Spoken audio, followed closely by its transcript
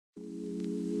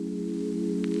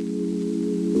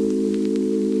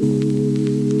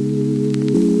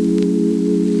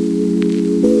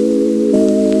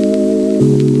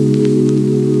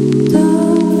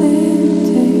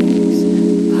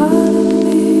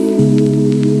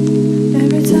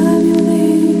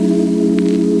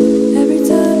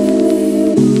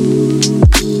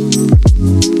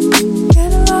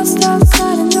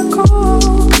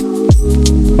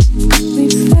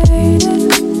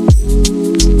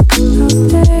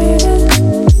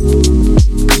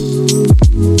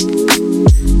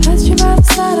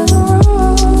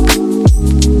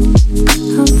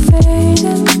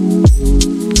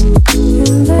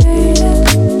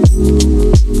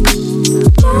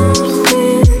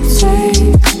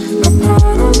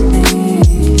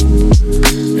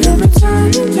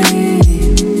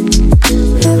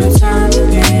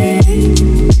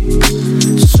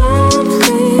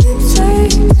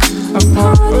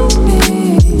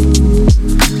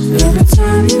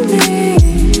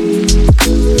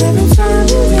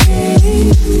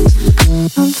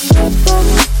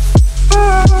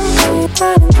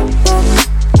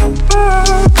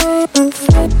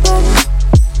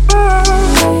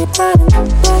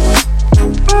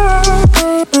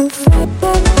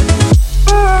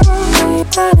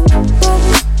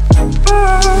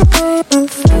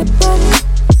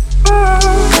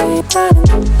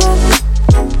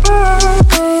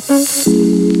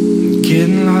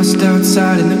Getting lost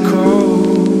outside in the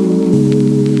cold.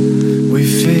 We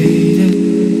faded,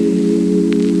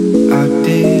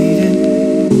 outdated.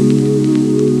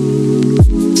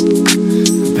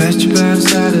 Passed you by the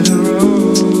side of the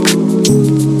road.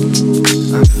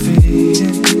 I'm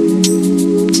faded,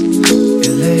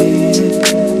 elated.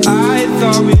 I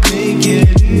thought we'd make it.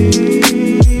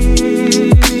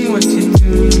 What you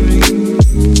doing?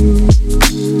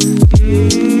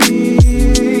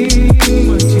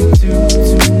 What you do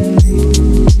to me?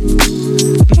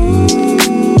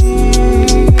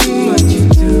 What you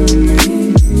do to me?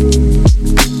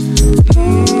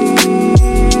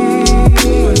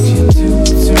 What you do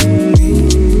to me?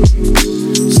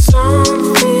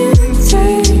 Something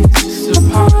takes a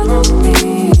part of me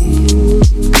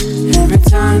every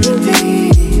time you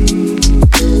leave.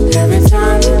 Every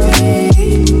time you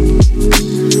leave,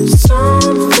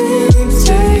 something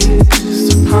takes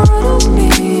a part of me.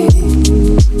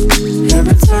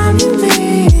 Every time you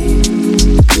leave,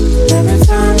 every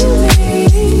time you leave.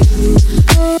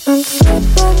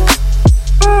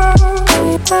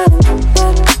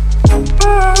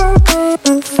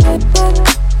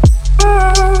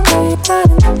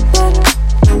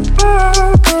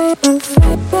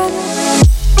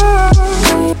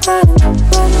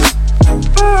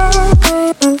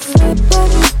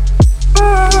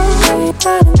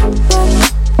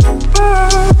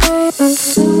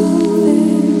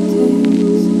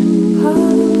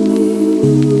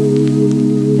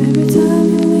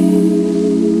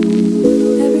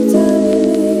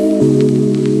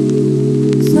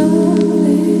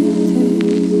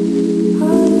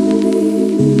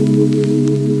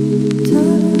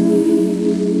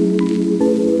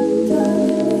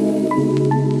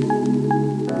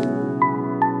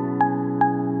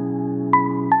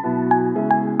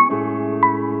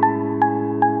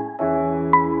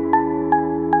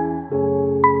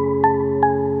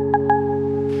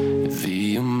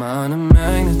 The amount of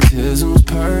magnetism's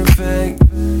perfect.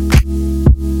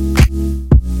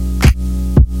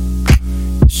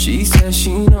 She says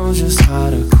she knows just how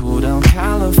to cool down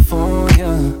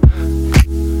California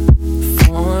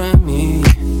for me.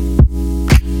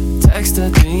 Text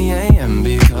at 3 a.m.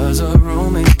 because her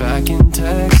roommate's back in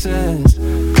Texas.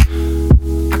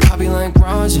 I copy like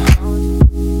Roger.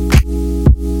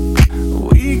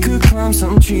 We could climb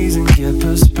some trees and get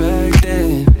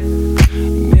perspective.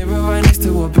 Mirror right next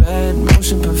to her bed,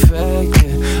 motion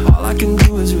perfected. All I can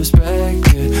do is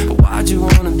respect it. But why'd you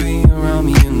wanna be around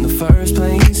me in the first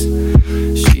place?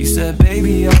 She said,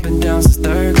 baby, I've been down since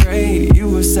 3rd grade. You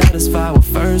were satisfied with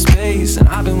first base, and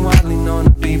I've been widely known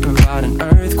to be providing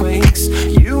earthquakes.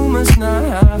 You must not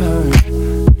have heard.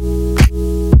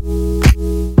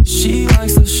 She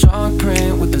likes the shark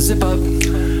print with the zip up,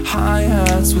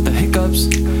 hi-hats with the hiccups,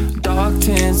 dark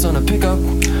tints on a pickup,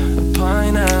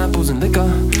 pineapples and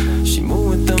liquor. She moved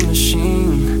with the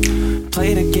machine,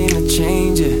 played a game to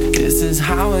change it. This is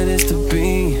how it is to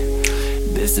be.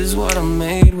 This is what I'm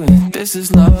made with. This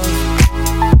is love.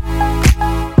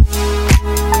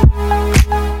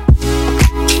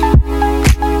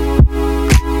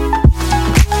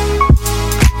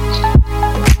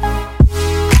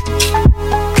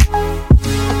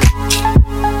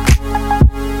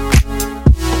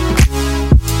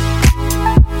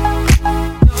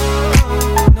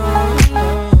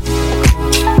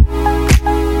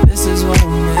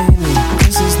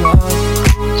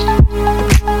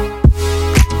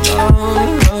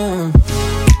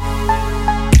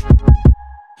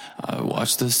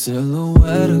 Watch the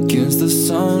silhouette against the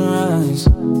sunrise.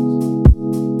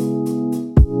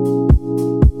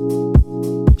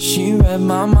 She read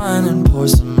my mind and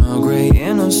poured some Earl Grey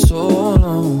in a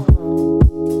solo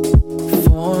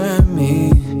for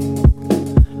me.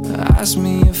 Asked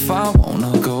me if I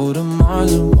wanna go to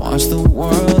Mars and watch the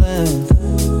world end.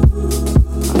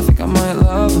 I think I might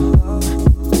love her.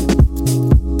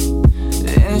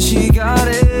 And she got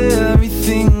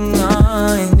everything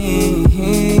I need.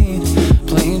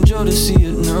 Playing Joe to see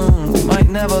it noon. We might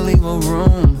never leave a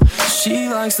room. She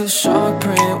likes the shark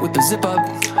print with the zip up,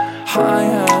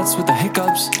 hi-hats with the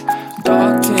hiccups,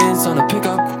 dark tints on a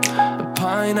pickup,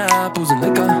 pineapples and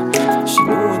liquor. She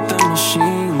moved with the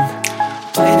machine,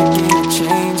 played a game to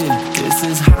change it. This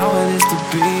is how it is to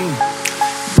be.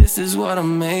 This is what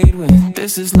I'm made with.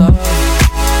 This is love.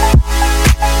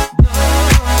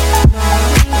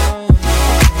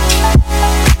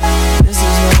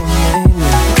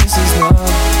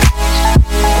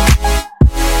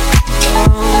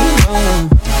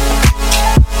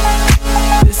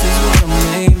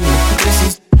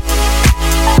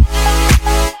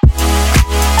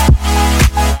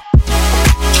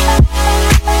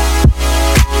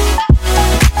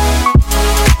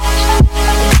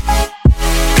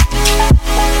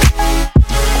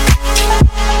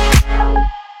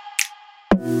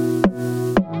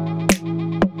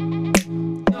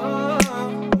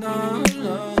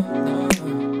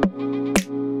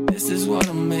 This is what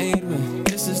I'm made with.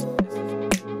 This is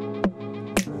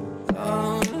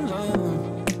love, love.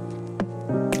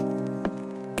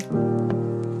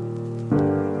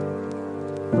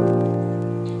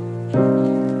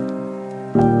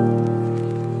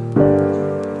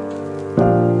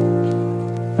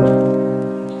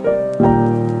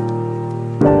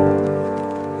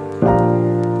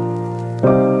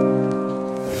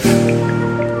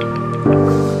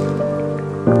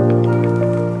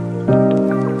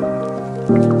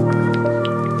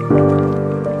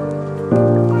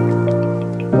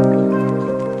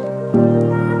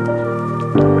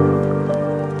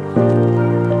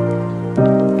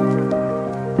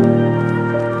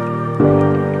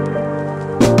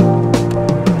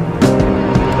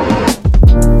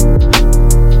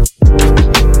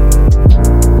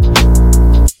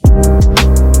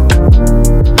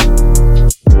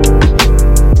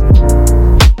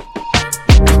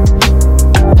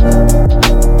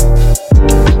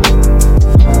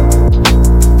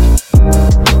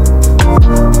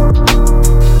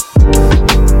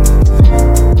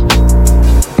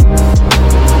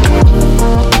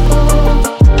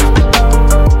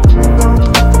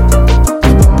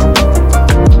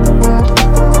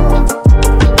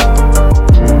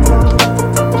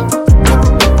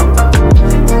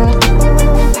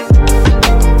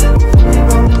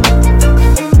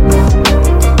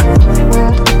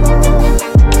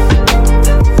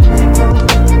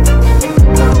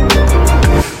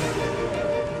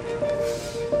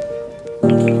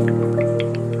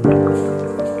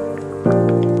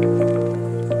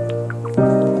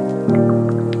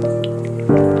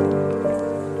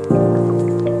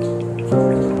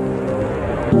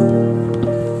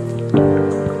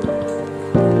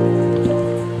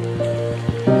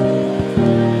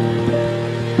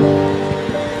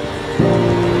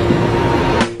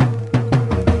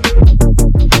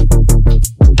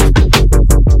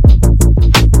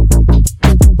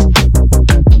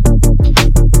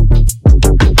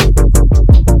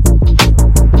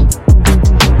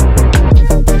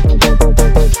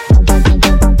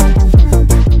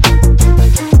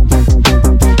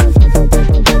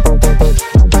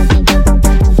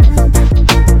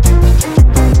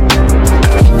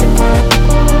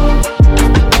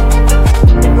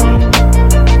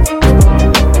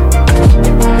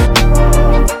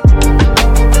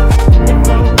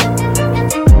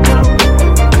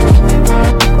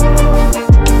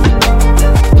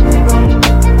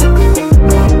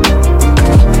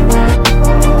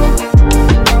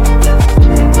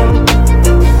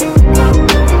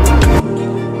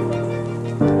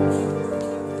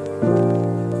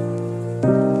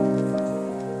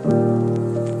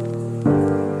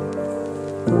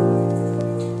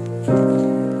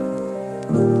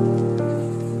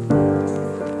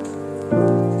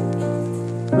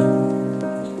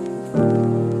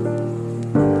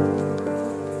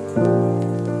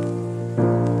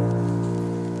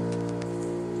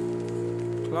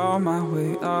 Claw my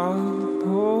way out,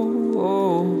 oh,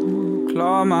 oh,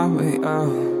 claw my way out,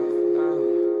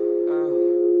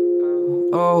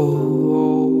 oh,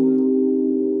 oh,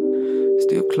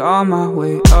 still claw my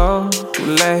way up, who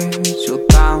let you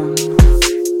down,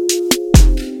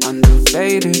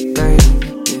 underrated,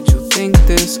 babe, did you think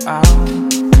this out,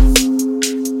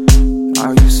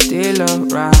 are you still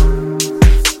around,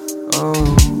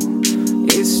 oh,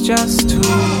 it's just too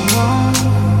long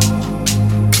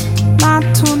not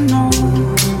to know,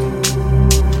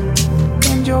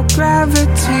 and your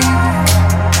gravity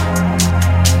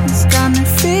has got me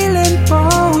feeling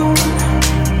bold.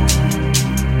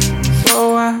 So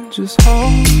I just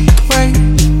hold, wait,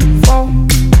 fall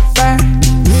back,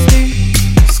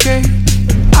 escape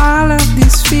all of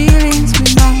these feelings we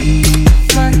know,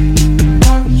 like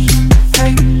watch,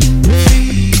 hate,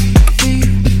 be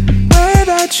way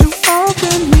that you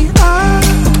open me up.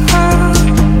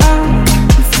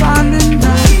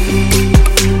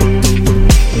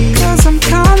 Cause I'm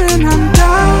coming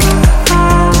undone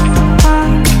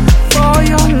for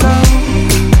your love,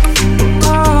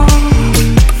 oh,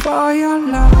 for your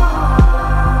love.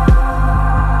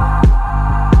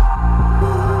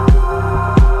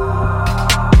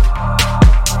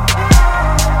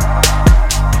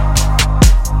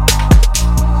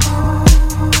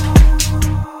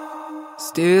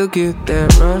 Still get that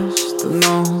rush to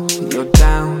know you're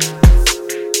down.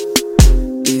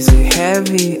 Is it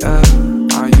heavier?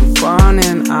 Are you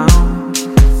burning out?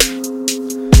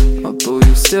 Or do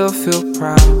you still feel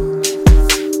proud?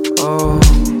 Oh,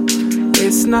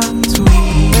 it's not too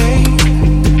late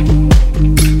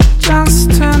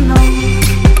just to know.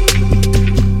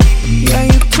 Yeah,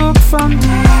 you took from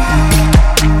me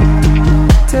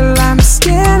till I'm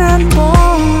skin and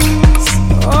bone.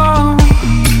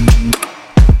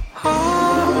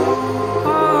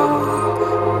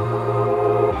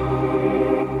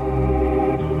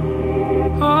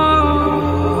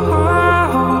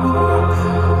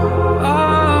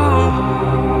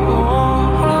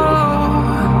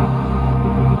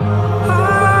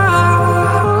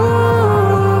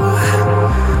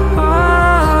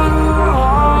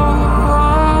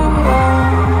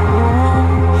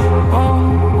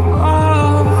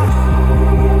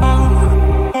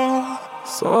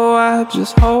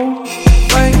 just hold,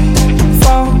 wait,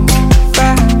 fall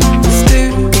back,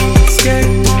 still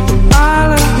scared.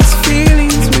 All of these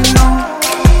feelings we don't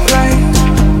play,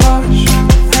 watch,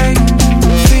 hate,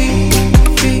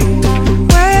 feel.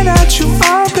 Without you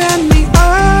open me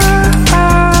up,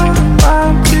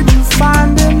 how did you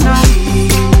find it now?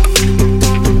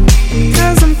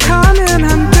 'Cause I'm coming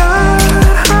undone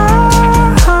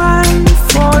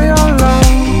for your love.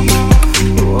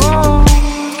 Whoa.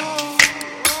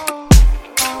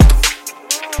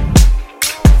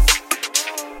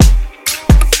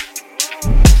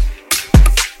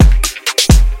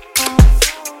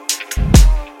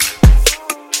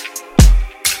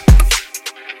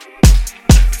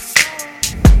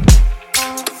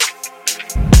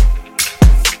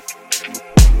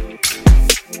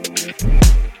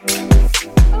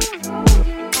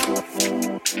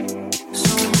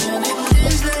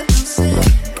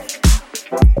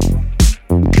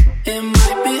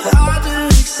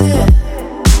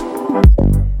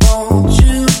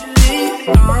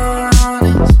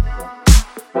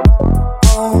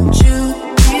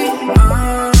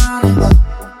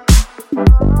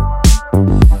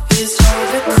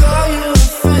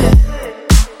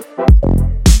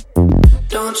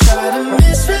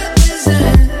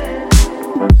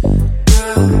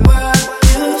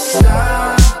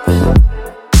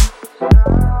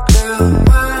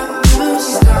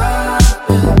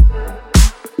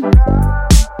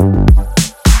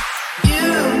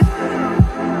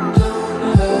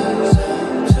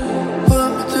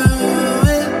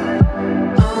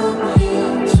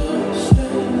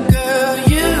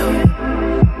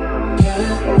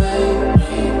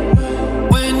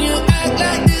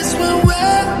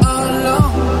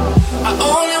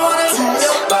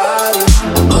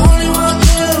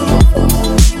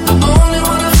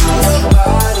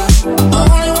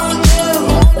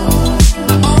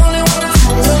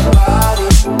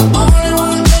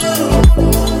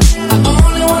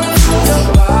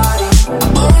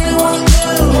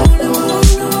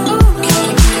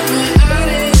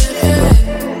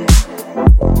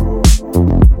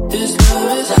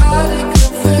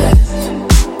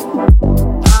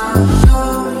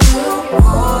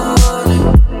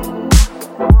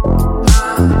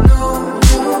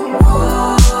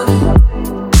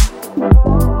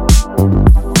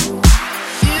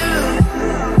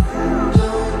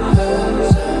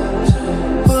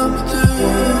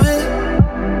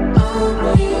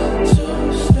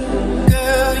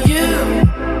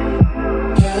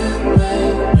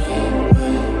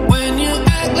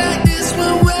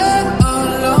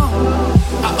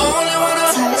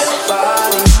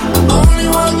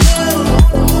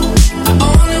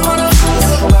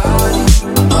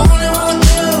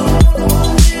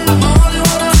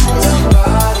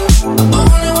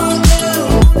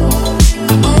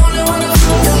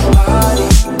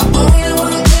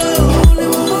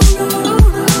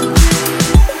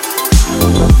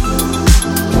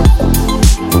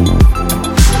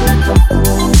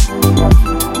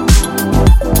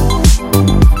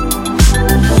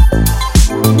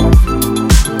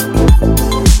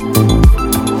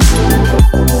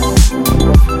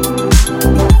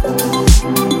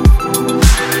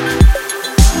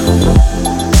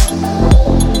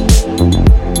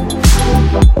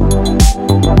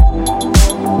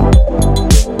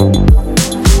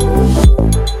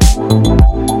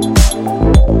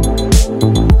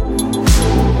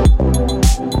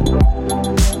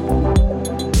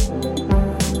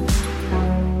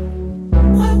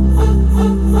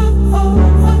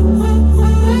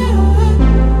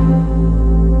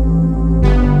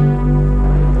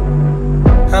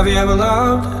 Have you ever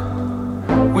loved?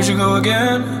 We should go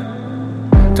again.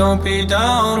 Don't be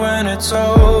down when it's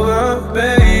over,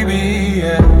 baby,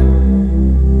 yeah.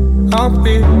 I'll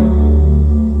be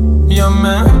your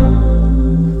man,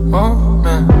 oh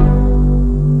man.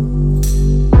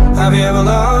 Have you ever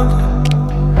loved?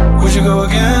 We should go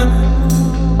again.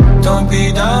 Don't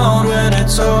be down when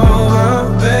it's over,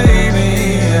 baby,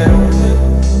 yeah.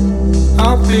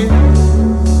 I'll be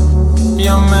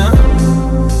your man,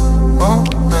 oh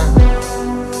man.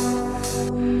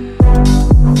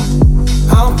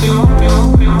 I'll be your man,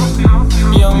 I'll be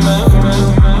your man.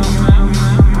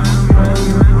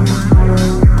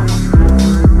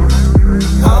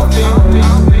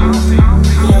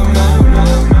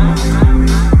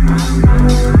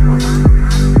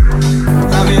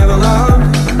 Have you ever loved?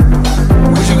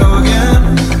 We should go again.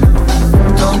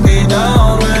 Don't be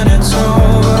down when it's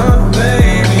over,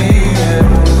 baby, yeah.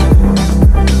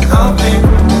 I'll be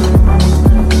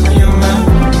your man.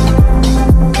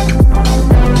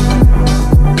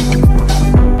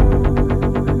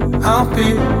 I'll be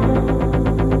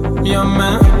your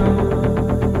man.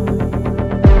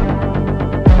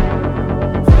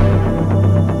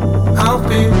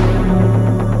 be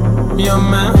your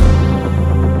man.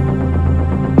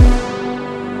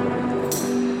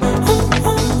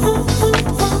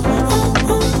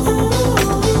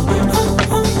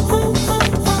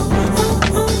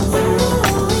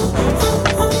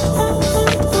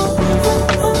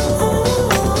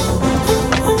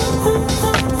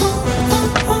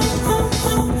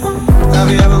 Have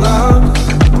you ever loved?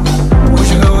 Would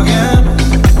you go again?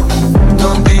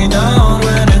 Don't be down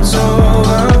when it's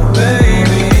over,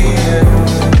 baby. Yeah.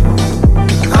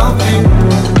 I'll be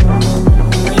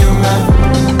your man.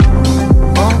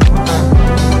 Oh,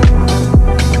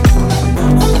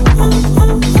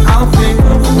 I'll be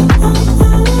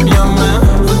your man.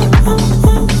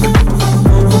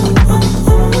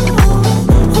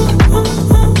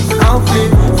 I'll be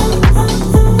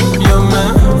your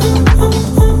man.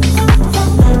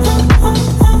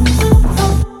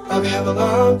 Have you ever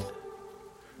loved?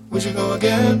 Would you go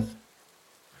again?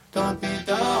 Don't be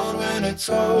down when it's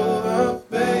over,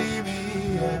 baby.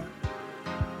 Yeah.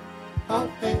 I'll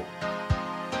be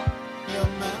your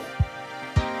man.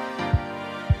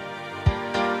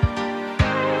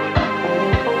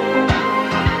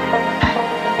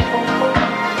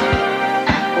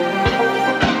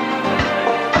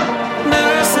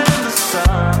 Nurse in the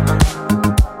sun,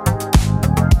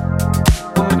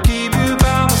 wanna keep you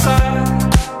by my side.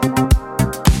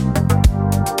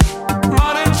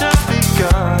 Morning just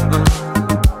begun,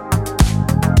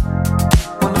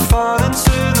 wanna fall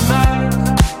into the night.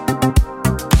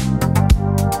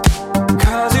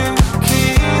 'Cause you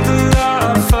keep the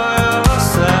love for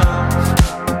yourself.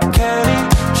 Can he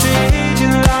treat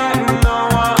you like no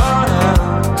one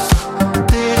else?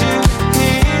 Did you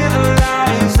hear the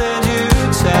lies that you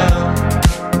tell?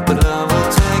 But love will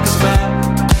take us back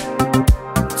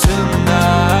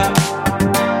tonight.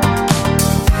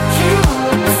 You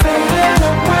are fading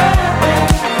away,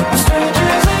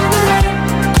 strangers in the night.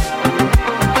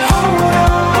 Hold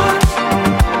on,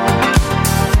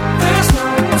 there's no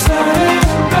turning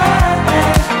back.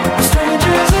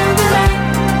 Strangers in the night.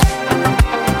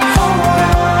 Hold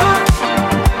on.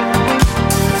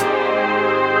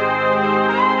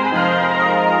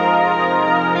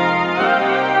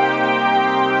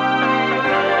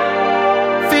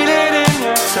 Feel it in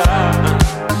your touch.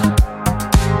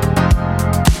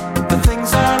 The things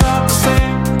are not the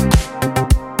same.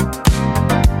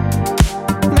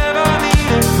 Never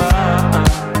needed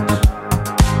much,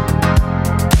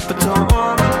 but don't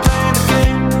wanna play the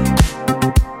game.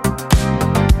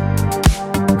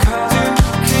 'Cause you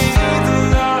keep the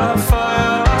love for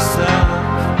yourself.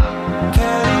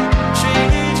 Can he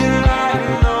treat you like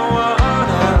no one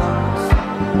else?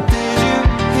 Did you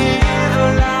hear the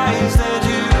lies that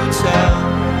you tell?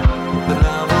 But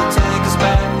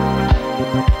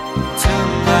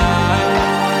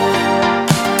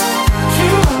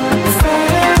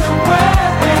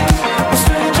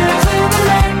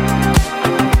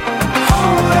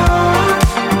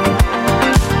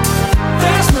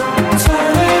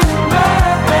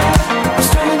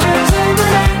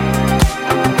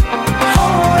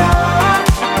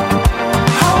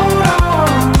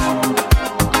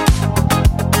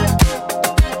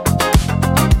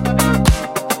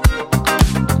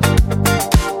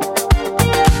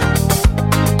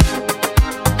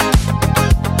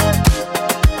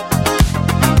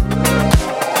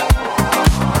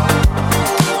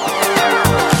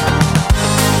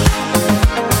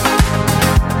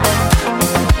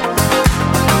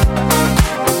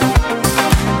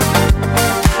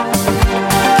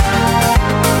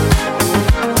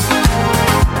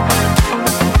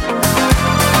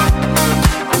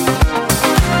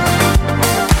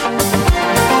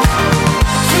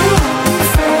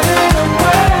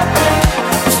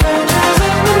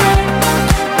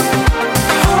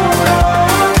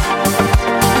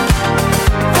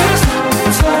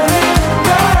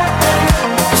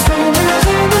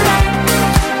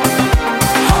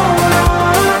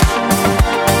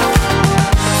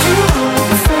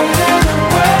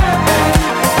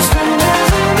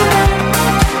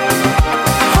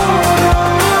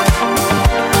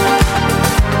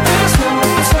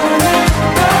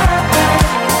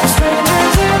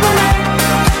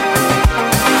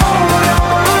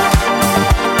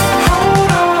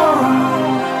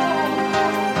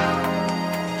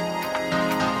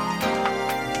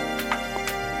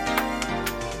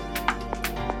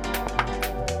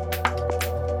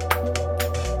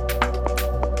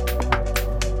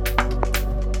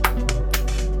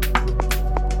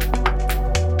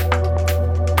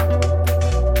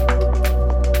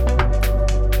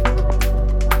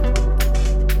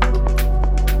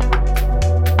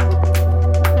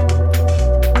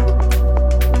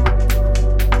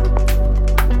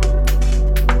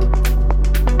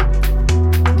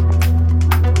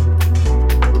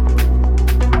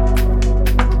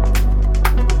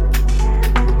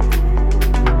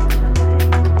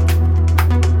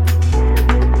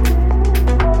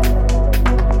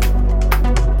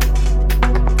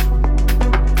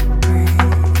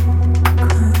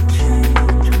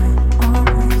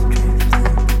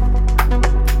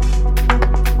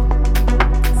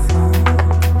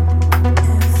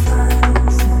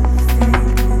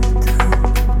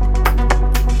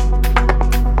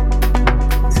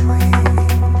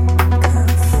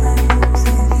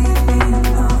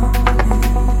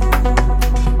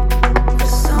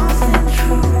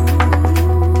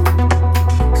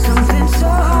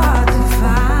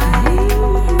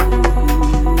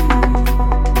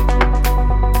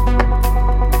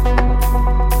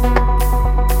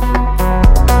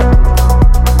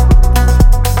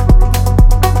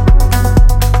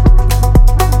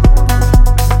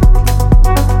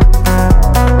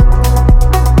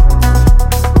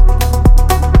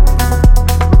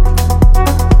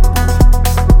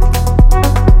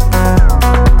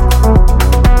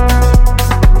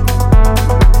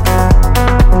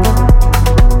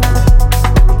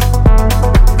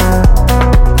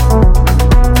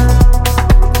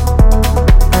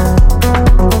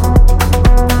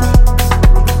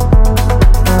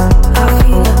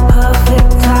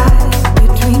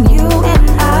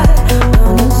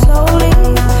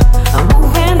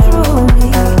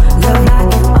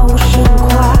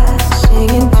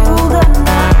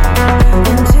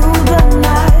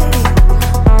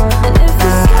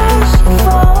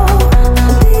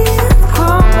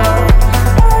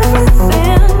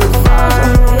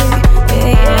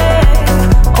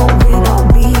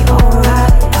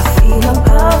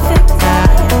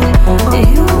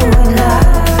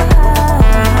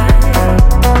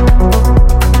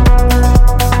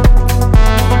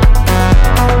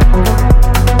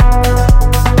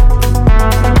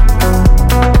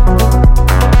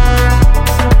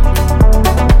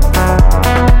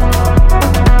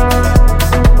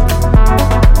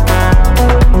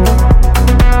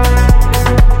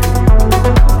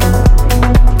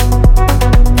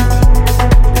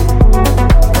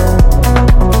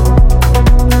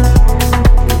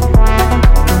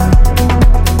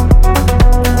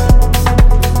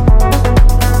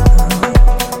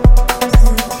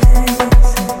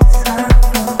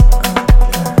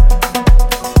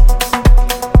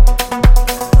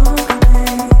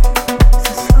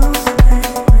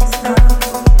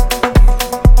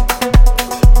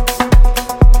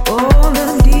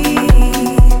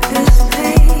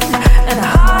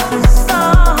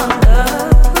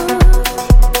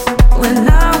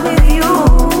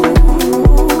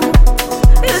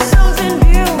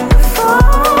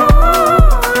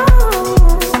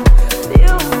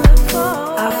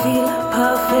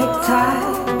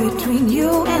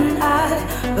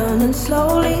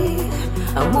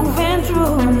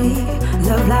truly.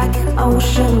 Love like an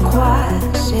ocean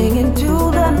choir, singing to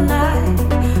the night,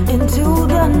 into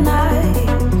the night.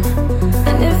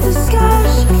 And if the sky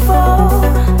should fall,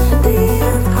 the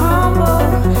earth crumble,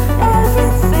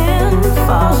 everything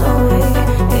falls away.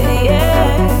 Yeah,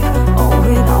 yeah.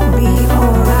 Oh, it'll be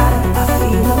alright. I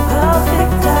feel a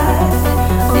perfect time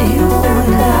for you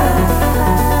and I.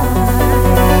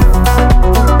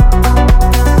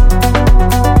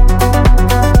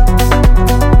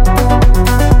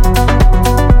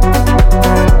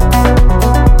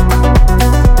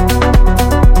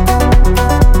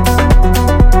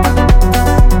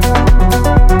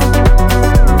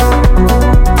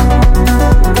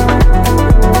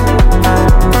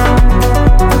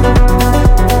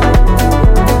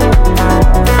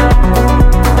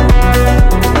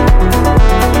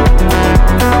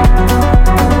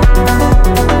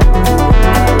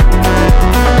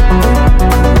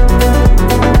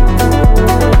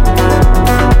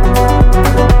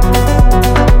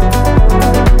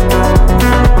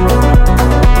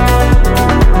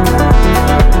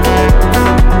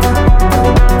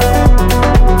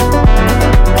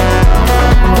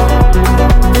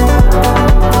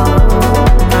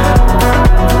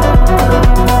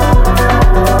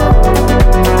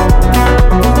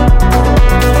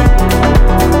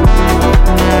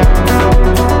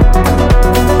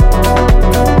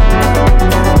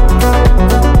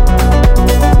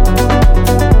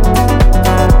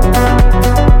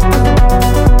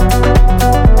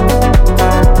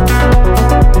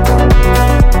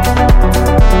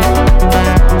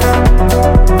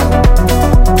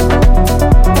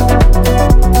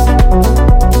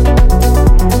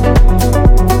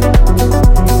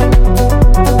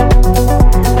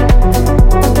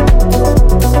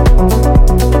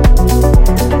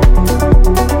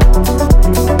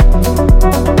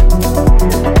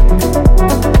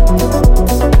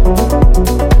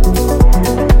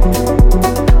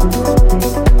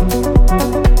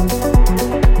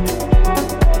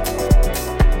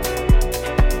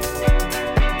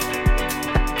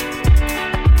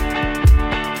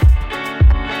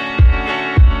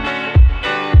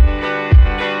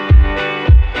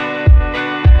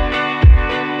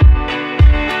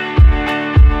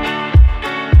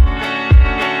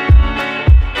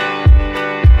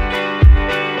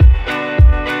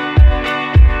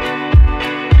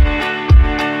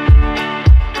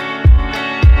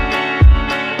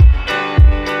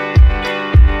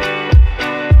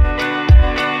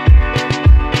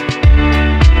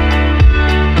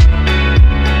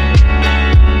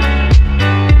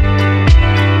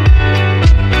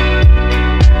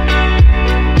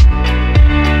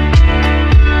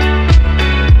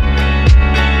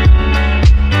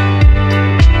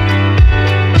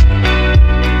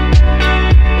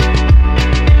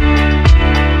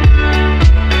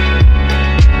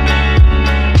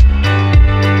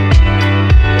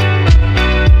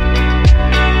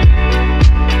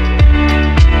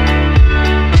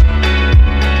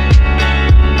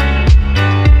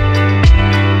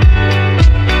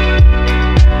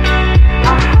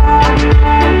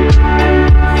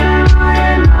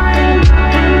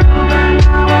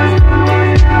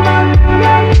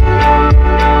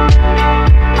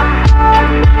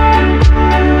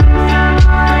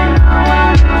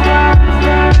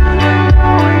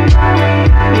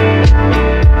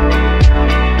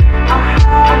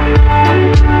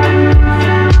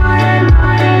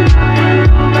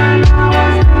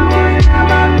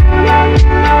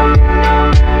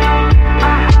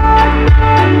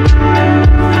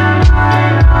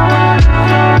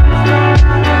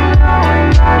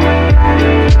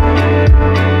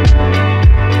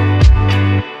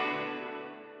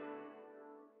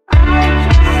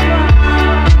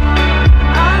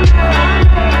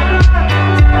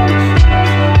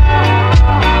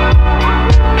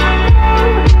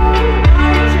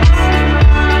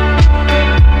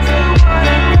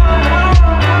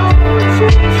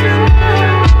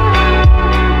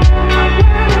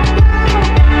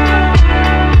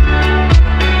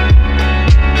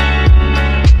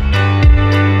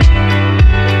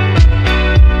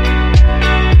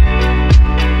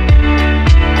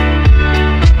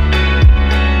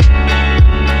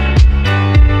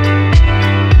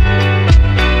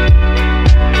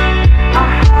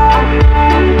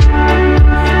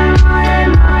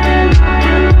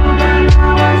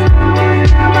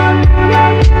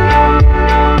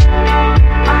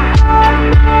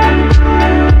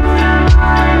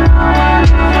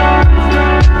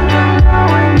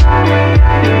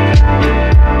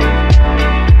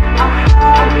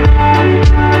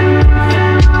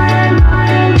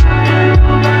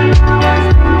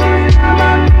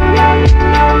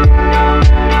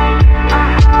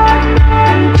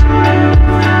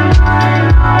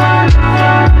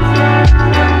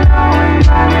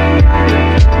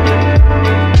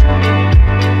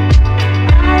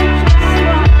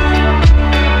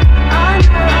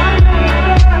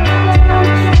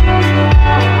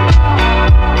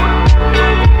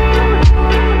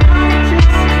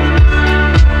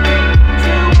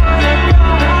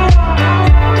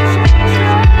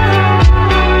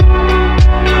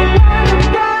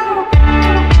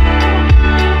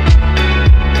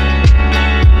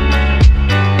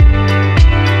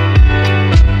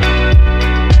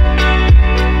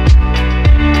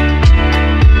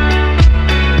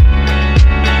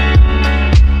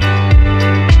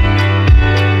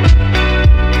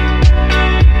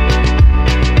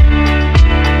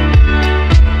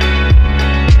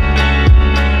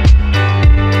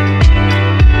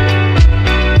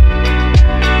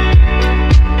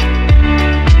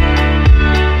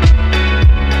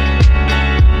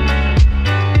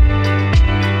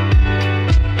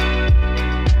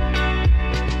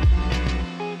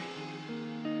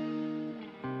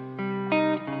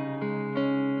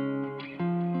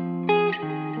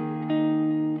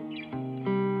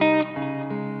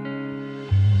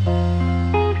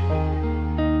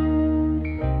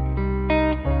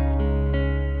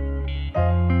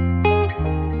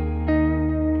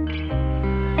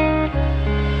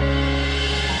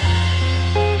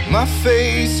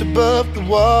 inch above the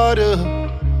water.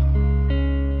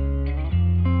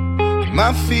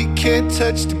 My feet can't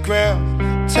touch the ground,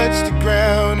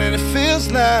 and it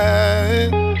feels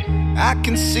like I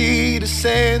can see the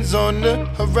sands on the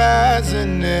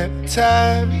horizon every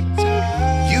time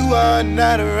you are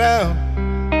not around.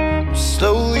 I'm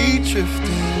slowly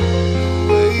drifting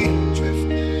away,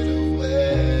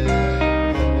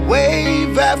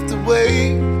 wave after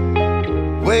wave,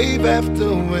 wave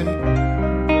after wave.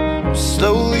 I'm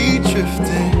slowly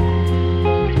drifting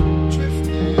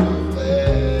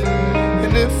away,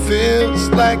 and it feels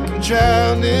like I'm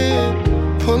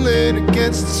drowning, pulling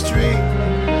against the stream,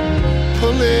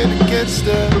 pulling against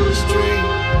the stream.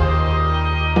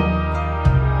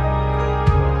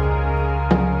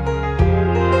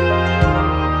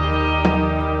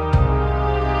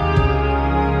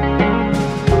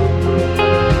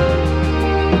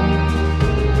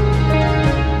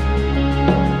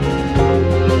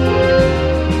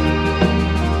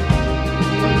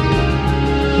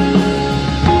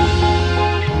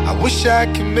 I wish I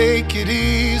could make it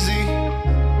easy,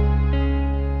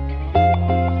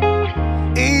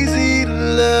 easy to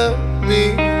love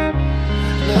me.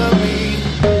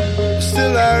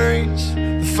 Still I reach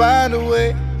to find a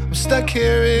way. I'm stuck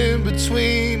here in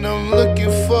between. I'm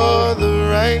looking for the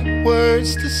right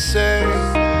words to say.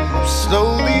 I'm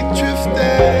slowly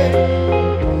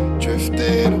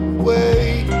drifting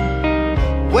away,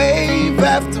 wave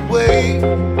after wave,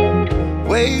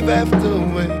 wave after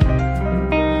wave.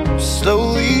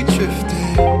 Slowly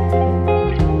drifting away,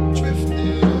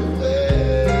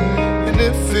 and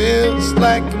it feels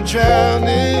like I'm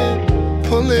drowning,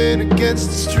 pulling against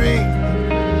the stream,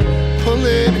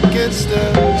 pulling against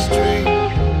the